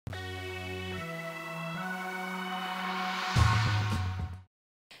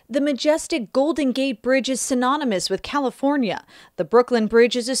The majestic Golden Gate Bridge is synonymous with California. The Brooklyn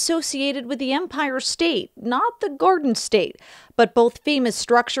Bridge is associated with the Empire State, not the Garden State. But both famous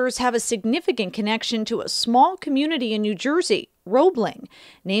structures have a significant connection to a small community in New Jersey, Roebling,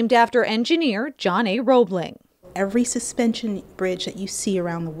 named after engineer John A. Roebling. Every suspension bridge that you see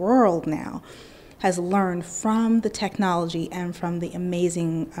around the world now has learned from the technology and from the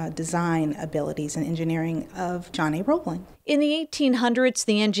amazing design abilities and engineering of John A. Roebling. In the 1800s,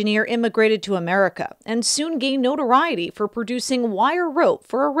 the engineer immigrated to America and soon gained notoriety for producing wire rope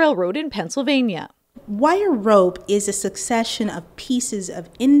for a railroad in Pennsylvania. Wire rope is a succession of pieces of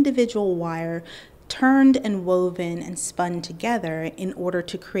individual wire turned and woven and spun together in order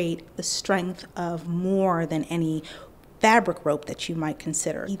to create the strength of more than any fabric rope that you might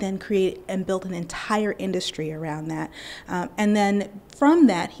consider. He then created and built an entire industry around that. And then from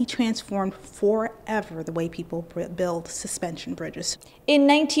that, he transformed forever the way people build suspension bridges. In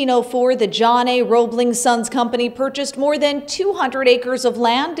 1904, the John A. Roebling Sons Company purchased more than 200 acres of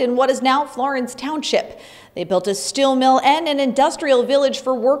land in what is now Florence Township. They built a steel mill and an industrial village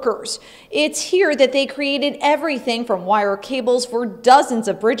for workers. It's here that they created everything from wire cables for dozens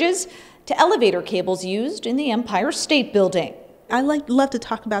of bridges to elevator cables used in the Empire State Building. I love to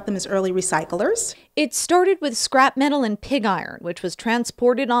talk about them as early recyclers. It started with scrap metal and pig iron, which was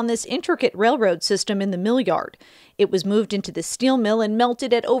transported on this intricate railroad system in the mill yard. It was moved into the steel mill and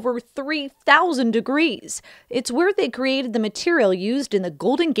melted at over 3,000 degrees. It's where they created the material used in the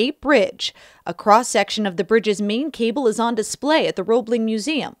Golden Gate Bridge. A cross-section of the bridge's main cable is on display at the Roebling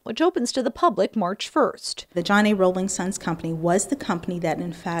Museum, which opens to the public March 1st. The John A. Roebling Sons Company was the company that,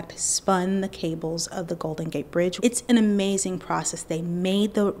 in fact, spun the cables of the Golden Gate Bridge. It's an amazing process. They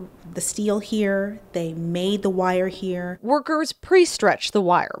made the steel here. They made the wire here. Workers pre-stretched the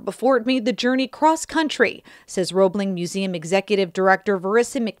wire before it made the journey cross-country, says Roebling Museum Executive Director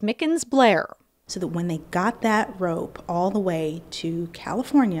Verissa McMickens-Blair. So that when they got that rope all the way to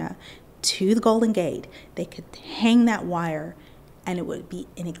California, to the Golden Gate, they could hang that wire and it would be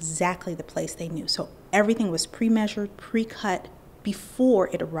in exactly the place they knew. So everything was pre-measured, pre-cut before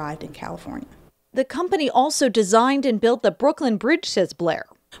it arrived in California. The company also designed and built the Brooklyn Bridge, says Blair.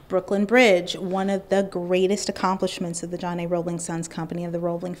 Brooklyn Bridge, one of the greatest accomplishments of the John A. Roebling Sons Company, of the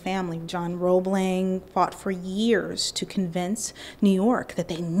Roebling family. John Roebling fought for years to convince New York that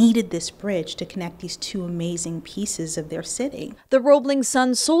they needed this bridge to connect these two amazing pieces of their city. The Roebling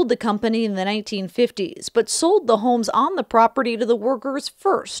Sons sold the company in the 1950s, but sold the homes on the property to the workers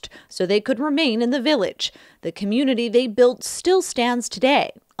first so they could remain in the village. The community they built still stands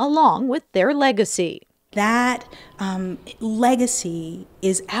today, along with their legacy. That legacy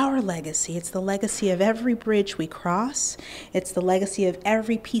is our legacy. It's the legacy of every bridge we cross. It's the legacy of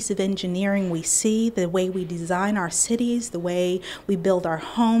every piece of engineering we see, the way we design our cities, the way we build our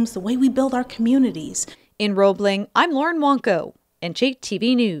homes, the way we build our communities. In Roebling, I'm Lauren Wonko,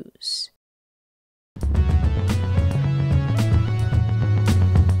 NJTV News.